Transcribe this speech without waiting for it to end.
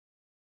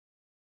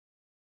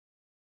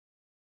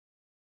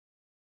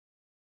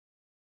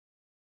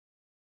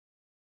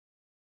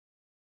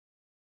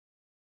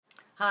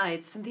Hi,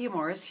 it's Cynthia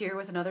Morris here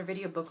with another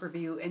video book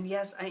review, and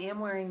yes, I am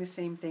wearing the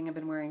same thing I've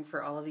been wearing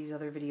for all of these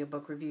other video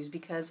book reviews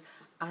because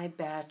I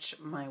batch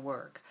my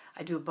work.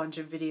 I do a bunch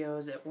of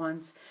videos at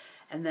once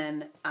and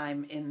then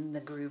I'm in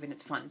the groove and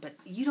it's fun, but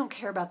you don't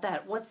care about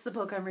that. What's the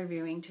book I'm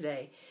reviewing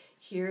today?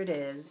 Here it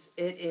is.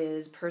 It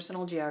is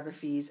Personal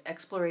Geographies,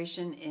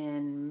 Exploration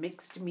in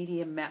Mixed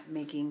Media Map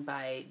Making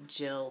by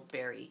Jill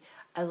Berry.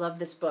 I love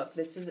this book.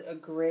 This is a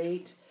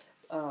great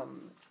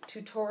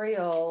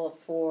tutorial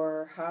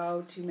for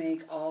how to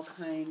make all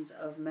kinds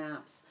of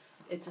maps.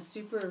 It's a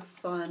super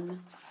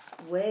fun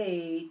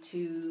way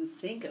to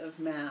think of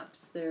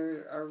maps.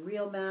 There are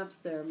real maps,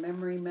 there are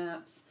memory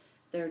maps,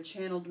 there are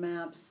channeled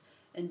maps,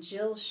 and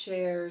Jill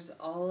shares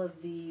all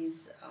of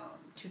these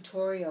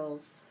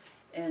tutorials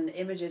and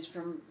images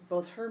from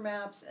both her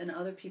maps and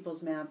other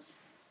people's maps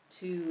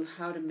to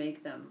how to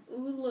make them.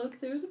 Ooh, look,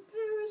 there's a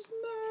Paris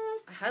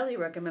map! I highly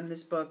recommend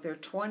this book. There are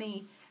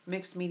 20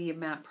 mixed media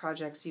map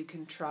projects you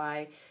can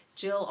try.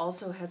 Jill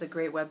also has a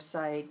great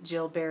website,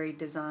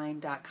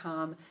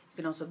 jillberrydesign.com. You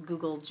can also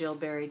Google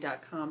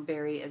jillberry.com,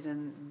 berry as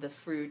in the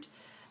fruit.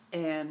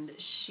 And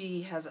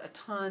she has a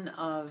ton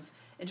of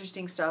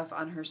interesting stuff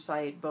on her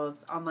site,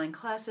 both online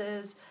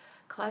classes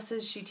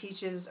she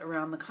teaches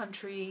around the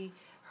country,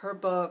 her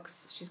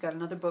books. She's got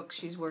another book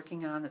she's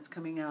working on that's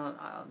coming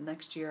out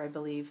next year, I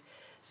believe.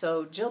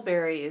 So Jill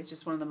Berry is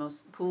just one of the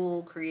most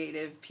cool,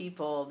 creative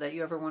people that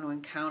you ever want to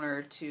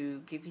encounter to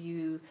give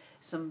you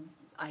some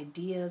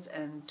ideas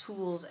and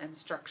tools and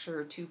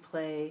structure to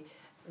play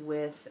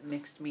with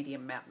mixed media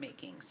map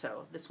making.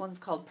 So this one's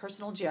called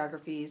Personal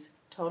Geographies.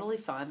 Totally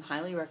fun.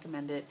 Highly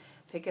recommend it.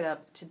 Pick it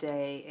up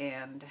today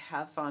and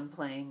have fun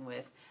playing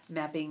with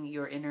mapping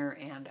your inner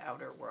and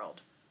outer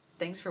world.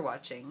 Thanks for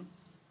watching.